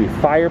guess maybe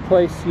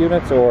fireplace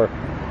units or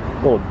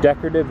a little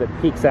decorative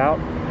that peeks out.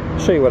 I'll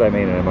show you what I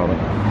mean in a moment.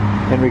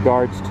 In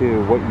regards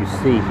to what you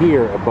see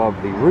here above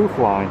the roof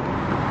line,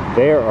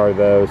 there are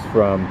those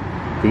from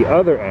the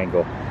other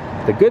angle.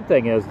 The good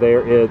thing is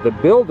the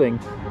building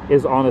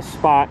is on a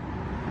spot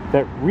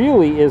that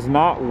really is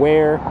not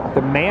where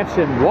the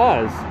mansion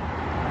was.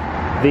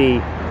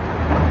 The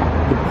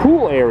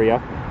pool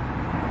area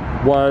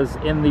was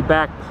in the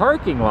back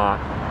parking lot,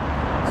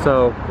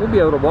 so we'll be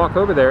able to walk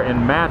over there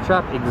and match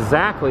up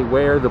exactly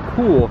where the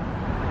pool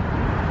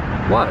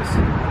was.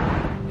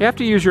 You have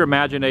to use your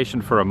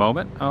imagination for a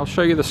moment. I'll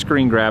show you the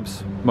screen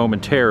grabs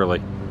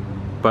momentarily,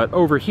 but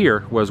over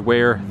here was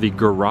where the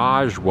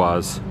garage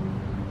was,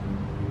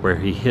 where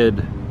he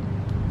hid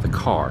the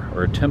car,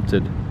 or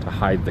attempted to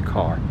hide the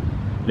car.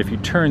 And if you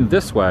turn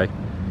this way,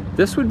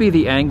 this would be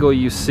the angle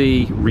you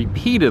see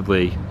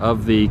repeatedly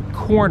of the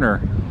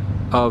corner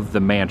of the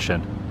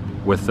mansion,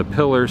 with the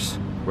pillars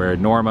where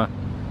Norma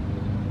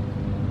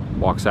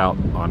walks out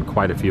on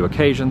quite a few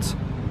occasions.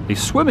 The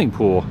swimming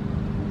pool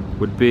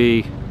would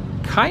be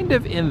kind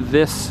of in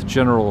this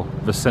general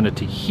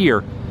vicinity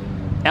here,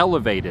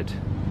 elevated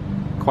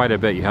quite a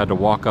bit. You had to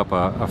walk up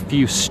a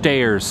few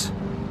stairs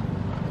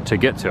to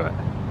get to it.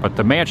 But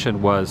the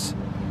mansion was,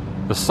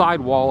 the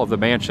side wall of the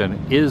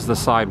mansion is the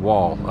side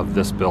wall of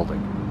this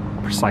building,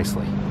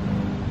 precisely.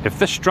 If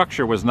this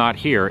structure was not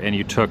here and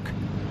you took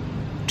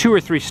 2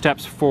 or 3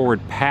 steps forward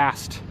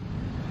past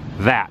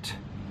that,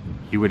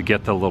 you would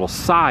get the little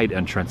side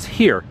entrance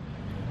here,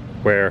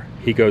 where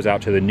he goes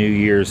out to the New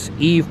Year's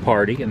Eve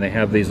party, and they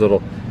have these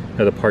little,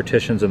 the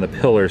partitions and the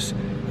pillars.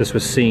 This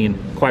was seen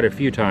quite a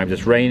few times.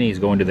 It's raining, he's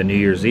going to the New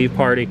Year's Eve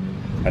party.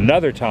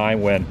 Another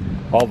time when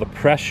all the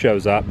press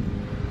shows up,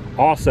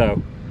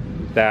 also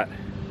that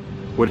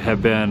would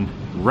have been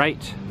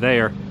right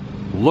there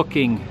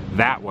looking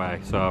that way.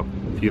 So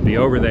if you'd be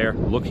over there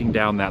looking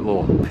down that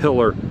little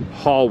pillar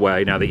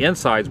hallway. Now the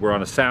insides were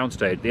on a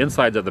soundstage. The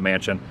insides of the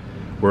mansion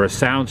were a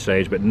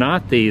soundstage, but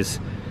not these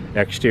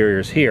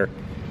exteriors here.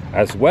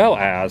 As well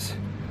as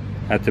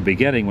at the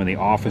beginning when the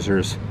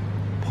officers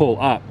pull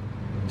up.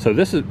 So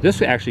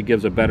this actually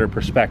gives a better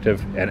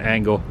perspective and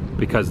angle,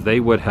 because they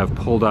would have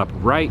pulled up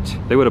right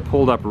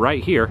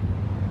here.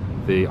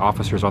 The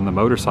officers on the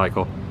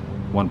motorcycle,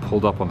 one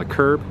pulled up on the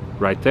curb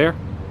right there,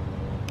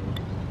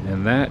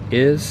 and that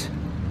is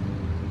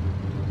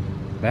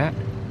that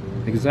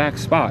exact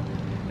spot.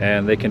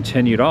 And they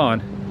continued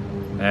on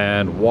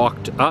and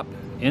walked up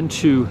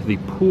into the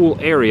pool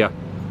area,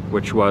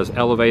 which was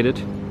elevated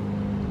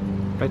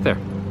right there,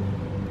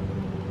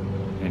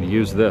 and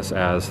used this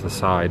as the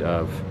side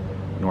of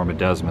Norma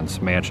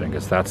Desmond's mansion,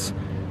 because that's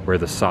where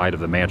the side of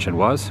the mansion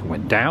was,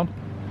 went down,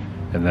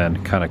 and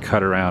then kind of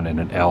cut around in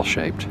an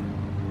L-shaped.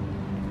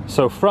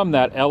 So from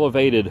that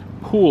elevated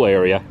pool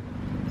area,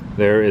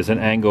 there is an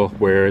angle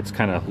where it's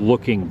kind of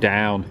looking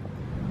down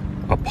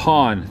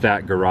upon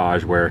that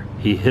garage where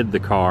he hid the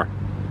car,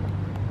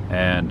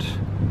 and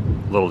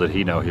little did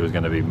he know he was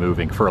going to be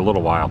moving for a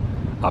little while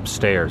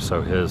upstairs,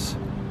 so his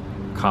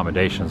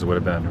accommodations would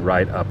have been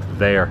right up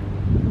there.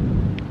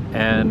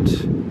 And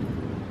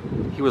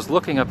he he was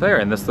looking up there,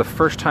 and this is the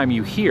first time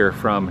you hear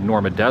from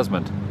Norma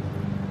Desmond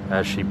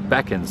as she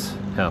beckons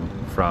him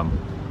from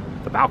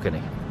the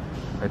balcony,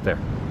 right there.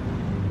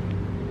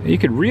 You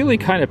could really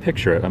kind of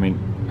picture it. I mean,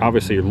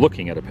 obviously you're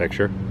looking at a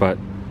picture, but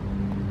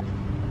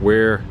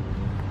where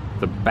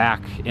the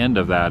back end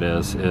of that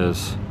is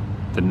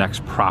the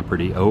next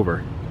property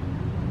over.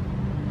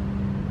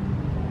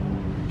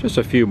 Just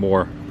a few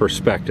more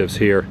perspectives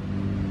here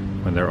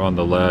when they're on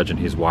the ledge and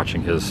he's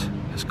watching his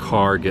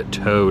car get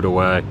towed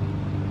away.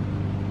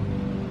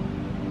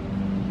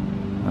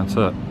 That's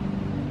it.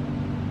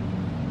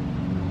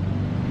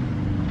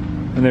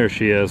 And there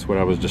she is, what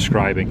I was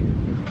describing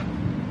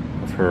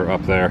of her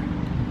up there.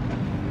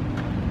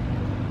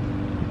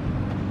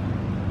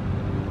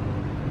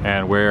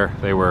 And where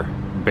they were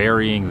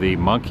burying the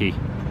monkey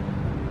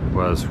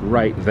was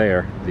right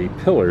there. The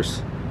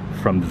pillars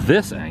from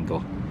this angle,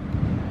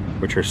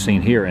 which are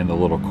seen here in the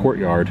little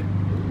courtyard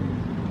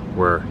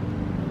where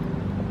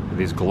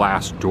these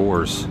glass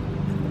doors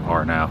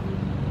are now.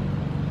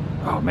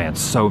 Oh man,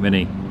 so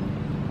many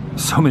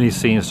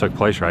scenes took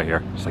place right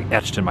here. It's like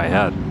etched in my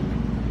head.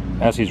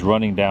 As he's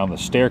running down the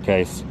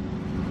staircase,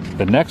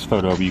 the next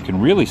photo, you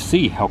can really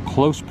see how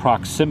close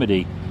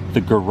proximity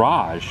the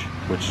garage,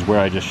 which is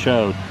where I just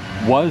showed,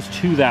 was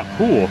to that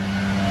pool.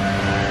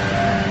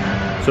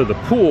 So the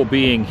pool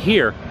being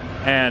here,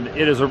 and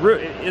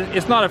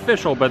it's not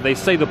official, but they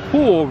say the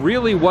pool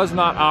really was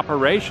not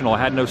operational,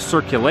 had no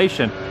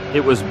circulation.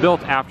 It was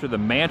built after the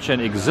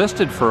mansion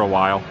existed for a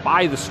while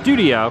by the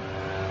studio,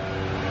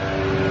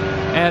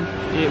 and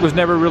it was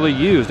never really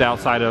used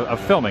outside of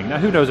filming. Now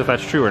who knows if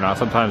that's true or not.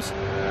 Sometimes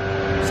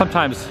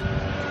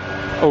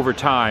over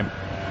time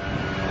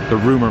the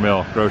rumor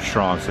mill grows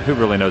strong, so who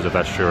really knows if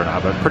that's true or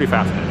not, but pretty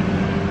fascinating.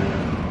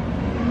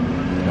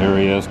 There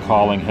he is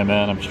calling him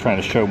in. I'm just trying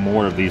to show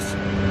more of these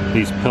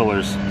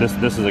pillars.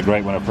 This is a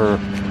great one of her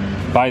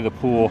by the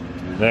pool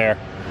there.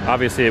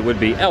 Obviously it would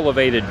be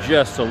elevated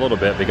just a little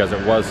bit because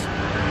it was,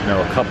 you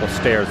know, a couple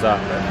stairs up,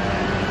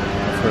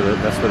 but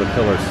that's where the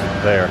pillars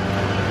there.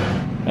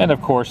 And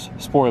of course,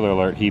 spoiler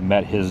alert, he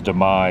met his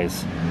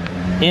demise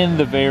in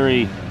the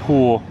very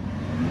pool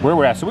where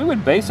we're at. So we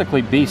would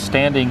basically be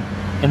standing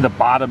in the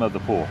bottom of the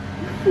pool.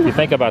 If you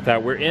think about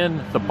that, we're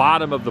in the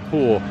bottom of the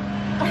pool.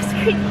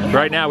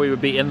 Right now we would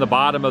be in the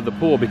bottom of the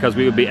pool because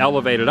we would be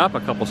elevated up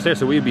a couple stairs.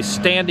 So we would be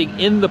standing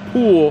in the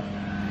pool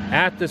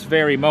at this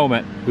very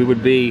moment. We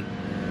would be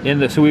in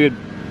the, so we would,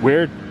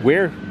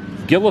 where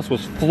Gillis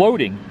was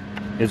floating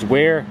is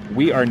where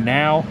we are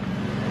now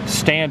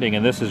standing,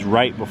 and this is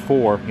right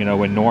before, you know,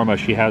 when Norma,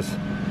 she has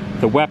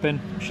the weapon.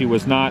 She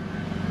was not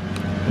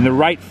in the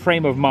right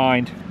frame of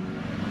mind,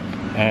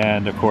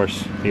 and of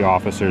course the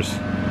officers,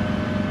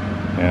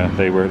 yeah,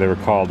 they were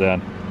called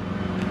in,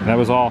 and that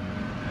was all.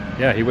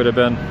 Yeah, he would have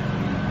been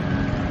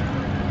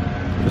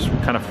just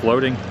kind of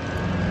floating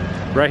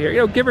right here, you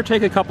know, give or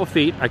take a couple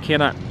feet. I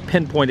cannot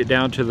pinpoint it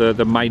down to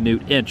the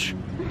minute inch,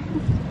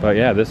 but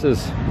yeah, this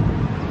is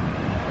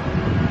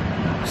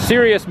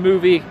serious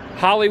movie,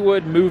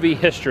 Hollywood movie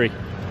history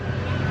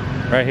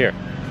right here.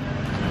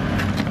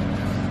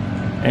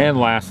 And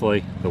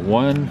lastly, the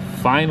one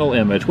final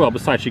image, well,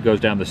 besides she goes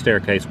down the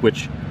staircase,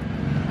 which,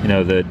 you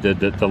know,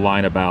 the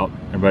line about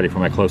I'm ready for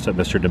my close-up,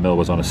 Mr. DeMille,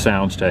 was on a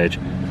soundstage,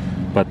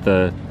 but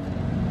the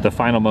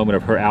final moment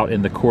of her out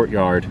in the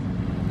courtyard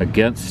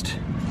against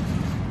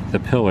the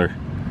pillar,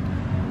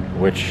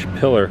 which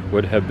pillar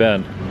would have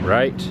been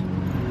right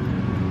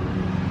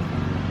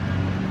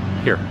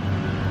here.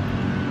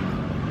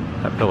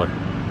 That pillar.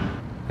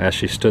 As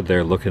she stood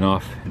there looking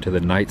off into the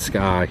night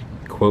sky,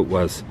 the quote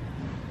was,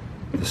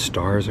 "The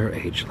stars are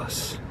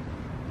ageless,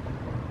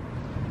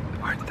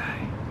 aren't they?"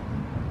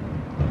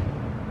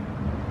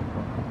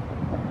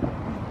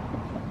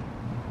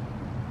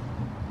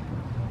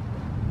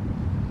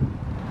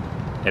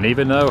 And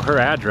even though her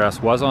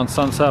address was on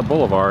Sunset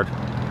Boulevard,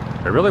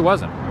 it really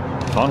wasn't.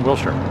 It's on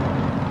Wilshire.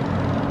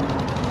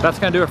 That's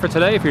going to do it for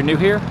today. If you're new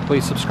here,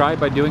 please subscribe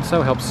by doing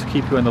so. Helps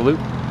keep you in the loop,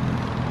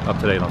 up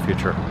to date on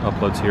future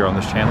uploads here on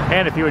this channel.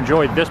 And if you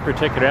enjoyed this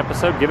particular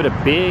episode, give it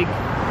a big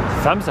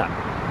thumbs up.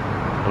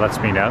 It lets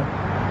me know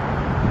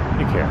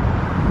you care.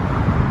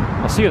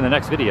 I'll see you in the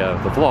next video,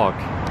 the vlog.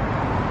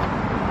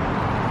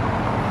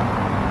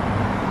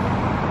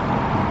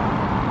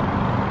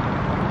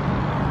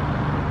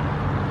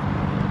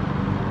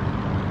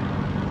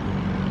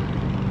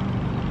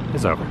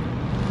 Is over.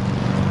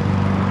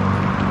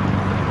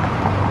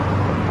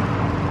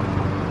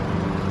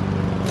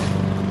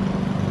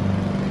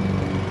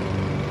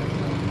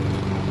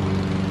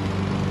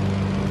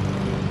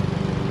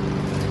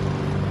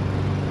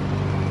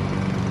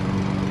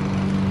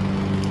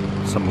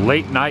 Some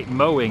late night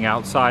mowing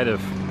outside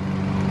of,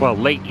 well,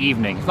 late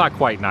evening. It's not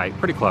quite night,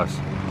 pretty close.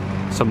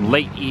 Some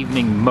late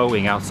evening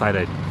mowing outside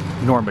of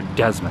Norma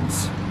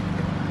Desmond's.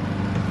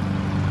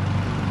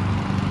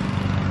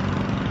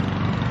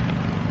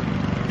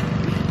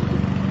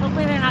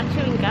 Hopefully they're not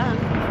chewing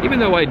gum. Even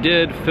though I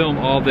did film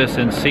all this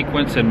in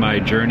sequence in my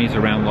journeys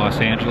around Los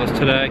Angeles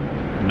today,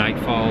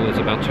 nightfall is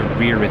about to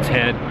rear its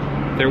head.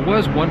 There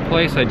was one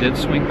place I did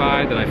swing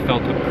by that I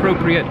felt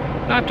appropriate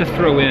not to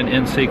throw in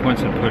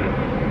sequence and put it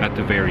at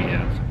the very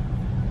end.